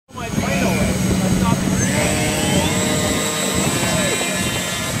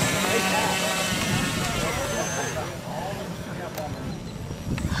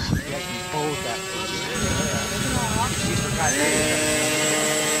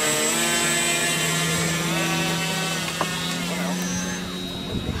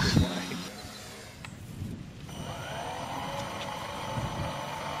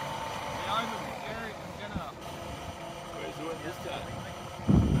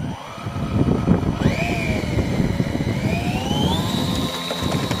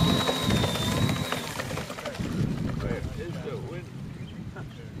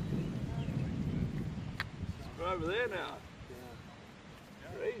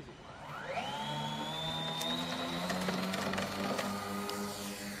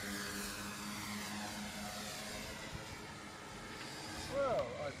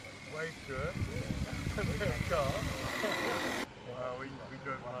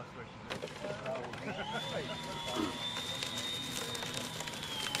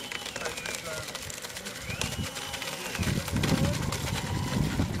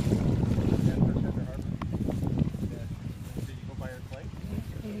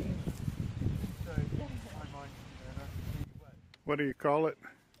What do you call it?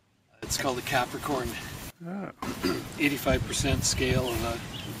 It's called a Capricorn. Oh. 85% scale of a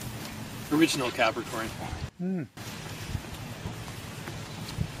original Capricorn. Hmm.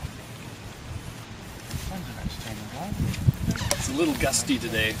 It's a little gusty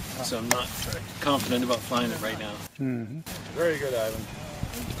today, so I'm not confident about flying it right now. Mm-hmm. Very good, Ivan.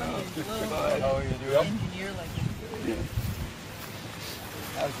 How are you doing? Yeah.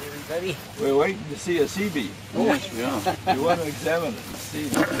 How's everybody? We're waiting to see a CB. Oh, yeah. You want to examine it and see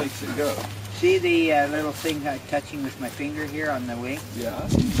what makes it go. See the little thing touching with my finger here on the wing? Yeah, I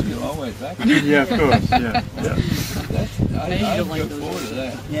think you can always back. Yeah, of course. Yeah. I look forward to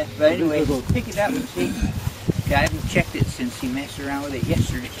that. Yeah, but anyway, pick it up and see. I haven't checked it since he messed around with it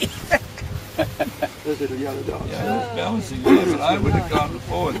yesterday. Those little yellow dogs. Yeah, it's bouncing there, but I would have gone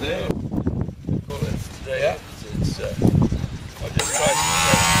forward there. Well, it's today. It's I'll just try to.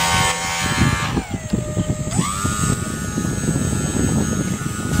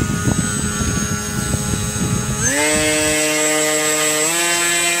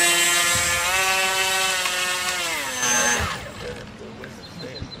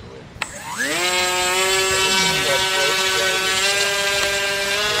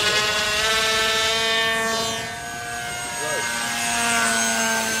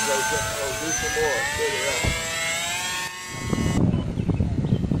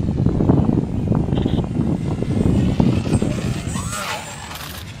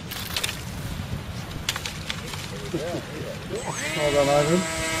 Well done, Ivan.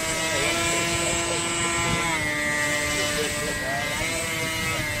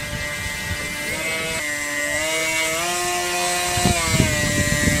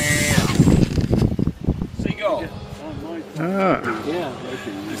 Seagull. Ah. Yeah.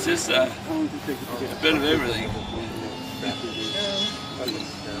 It's just a bit of everything.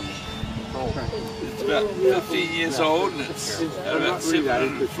 It's about 15 years old and it's had about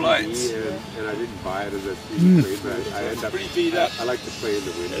 700 flights. And I didn't buy it as a plane, but I end up Pretty beat up. I like to play in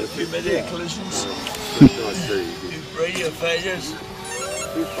the wind. A few mid-air collisions, So it's very easy. few radio failures.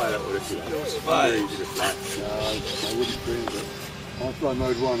 Please fly that one if you Still Very survived. easy to fly. I wouldn't dream of it. I'll fly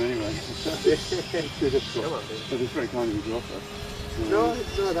mode 1 anyway. It's too difficult. But it's very kind of you to offer. No,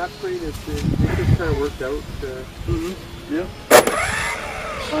 that plane is it just kind of worked out. Yeah.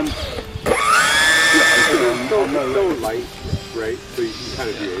 It's so light, right? So you can kind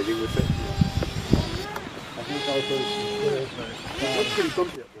of do anything with it. I think I was It's pretty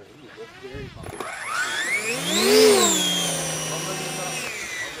bumpy up there. It's very bumpy.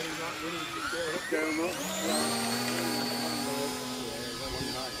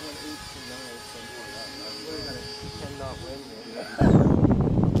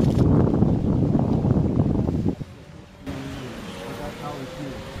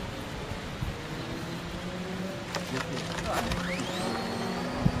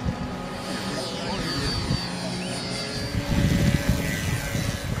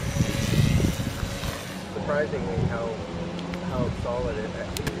 Surprisingly, how solid it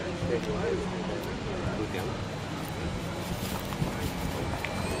actually is.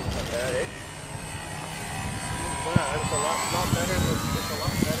 Not bad, eh? Wow, it's a lot better. It's a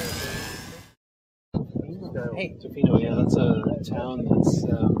lot better than. Hey, Tofino, yeah, that's a town that's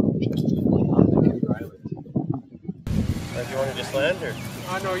on the Vancouver Island. Do you want to just land or?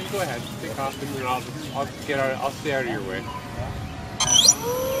 No, you go ahead. Take off, and I'll stay out of your way.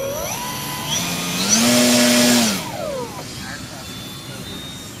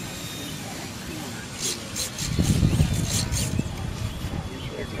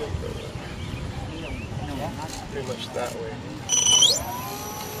 Pretty much that way.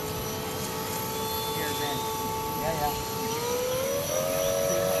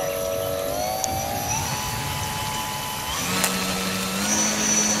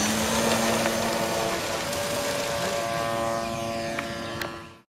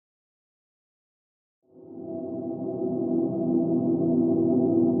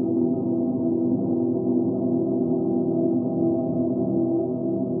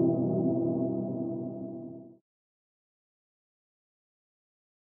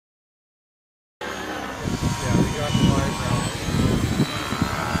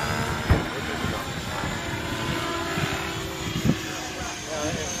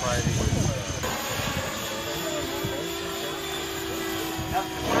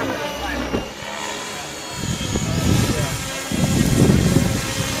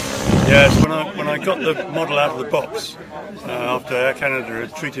 Yes, when I got the model out of the box, after Air Canada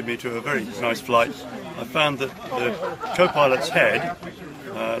had treated me to a very nice flight, I found that the co-pilot's head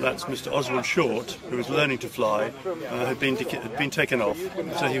That's Mr. Oswald Short, who was learning to fly, had been taken off,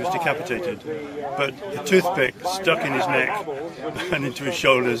 so he was decapitated. But a toothpick stuck in his neck and into his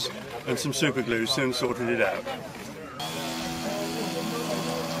shoulders, and some super glue soon sorted it out.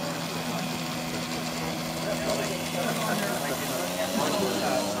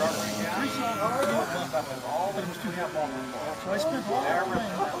 So I spent all that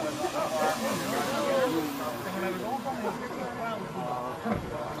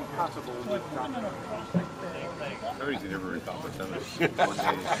Nobody's never accomplished that.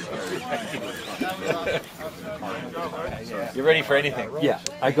 You're ready for anything? Yeah,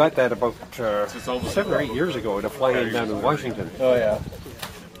 I got that about 7 or 8 years ago at a flying down in Washington. Oh yeah.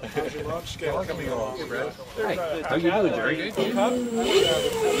 Hey, how you doing, Jerry?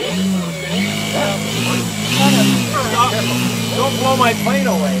 Don't blow my plane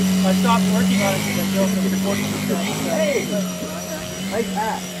away. I stopped working on it because I built it for 40%. Hey! Nice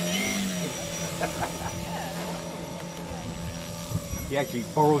hat. He actually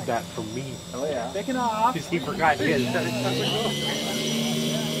borrowed that from me. Oh yeah. Taking off. Because he forgot his.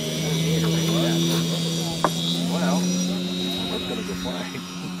 Well, I'm gonna go fly.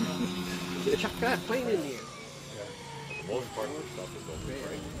 Chuck that plane in here. The most part of the stuff is okay,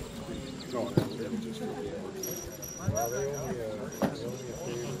 right? I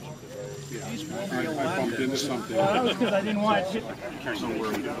bumped into something. Well, that was because I didn't want to hit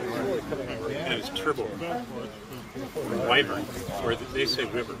And it's turbo. Wyvern, or they say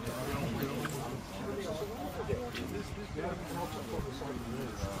Wyvern.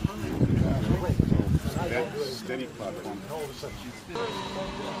 Steady platform.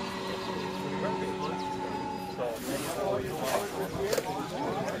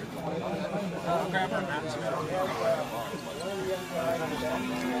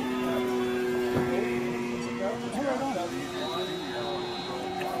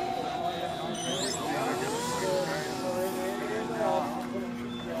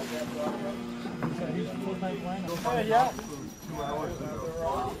 Yeah.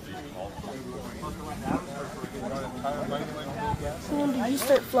 So when did you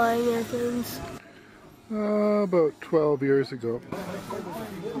start flying airplanes? About 12 years ago. Back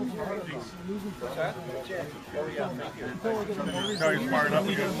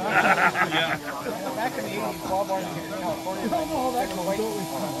in the 80s, Bob Marley in California.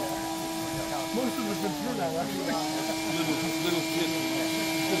 Most of us been through that, Little kid.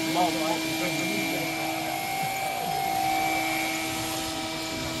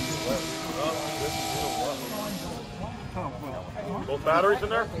 Both batteries in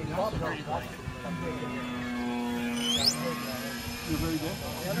there? You're very dead?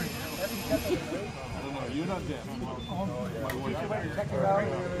 I don't know, you're not dead. Check it out.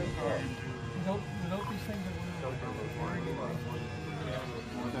 Note these things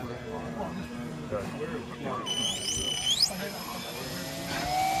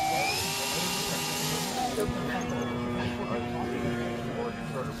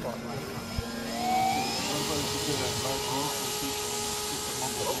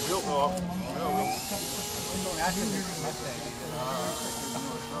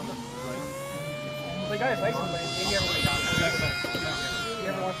the guy's license plate, maybe everybody got it. He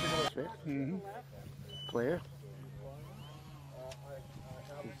ever wants to go Player.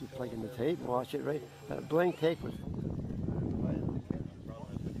 You plug in the tape, watch it right. Blank tape was.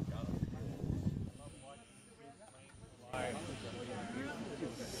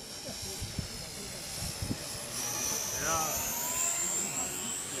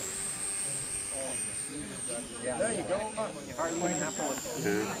 Yeah, there you go. You hardly even have to look.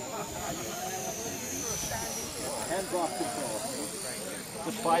 Hands off control.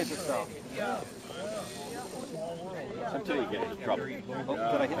 Just flies itself. Until you get into trouble.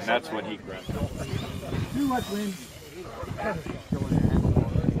 And that's when he grabs it. Too much wind.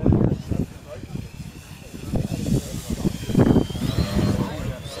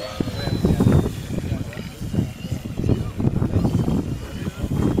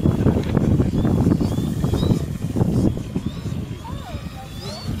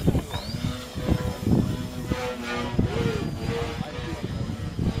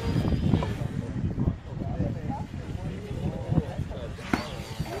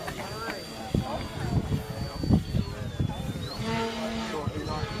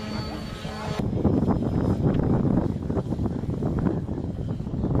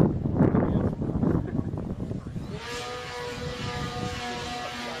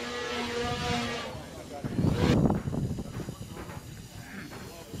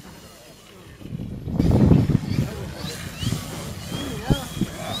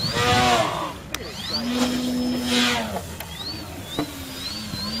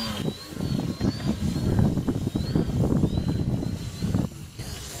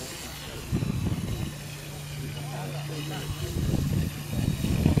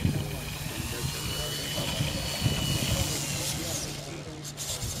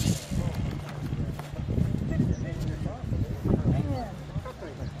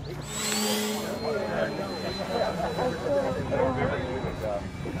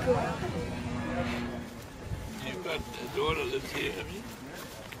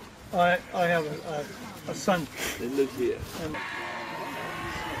 I have a son. They live here. And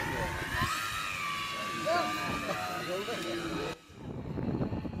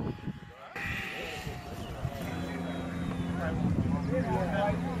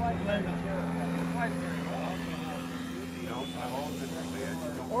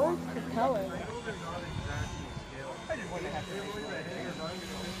Orange the color.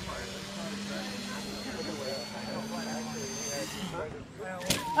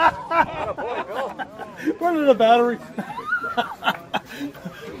 Where did the battery?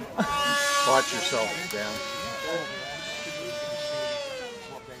 Watch yourself, Dan.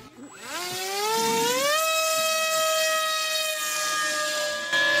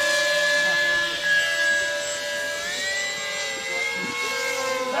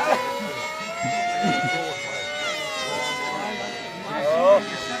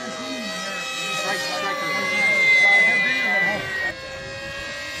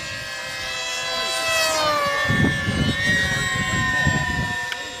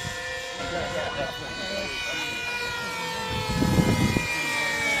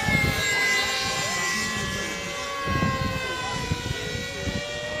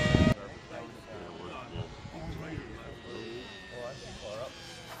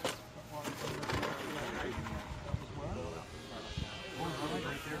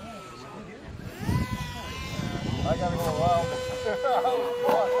 I gotta go around.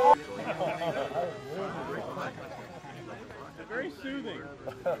 Very soothing.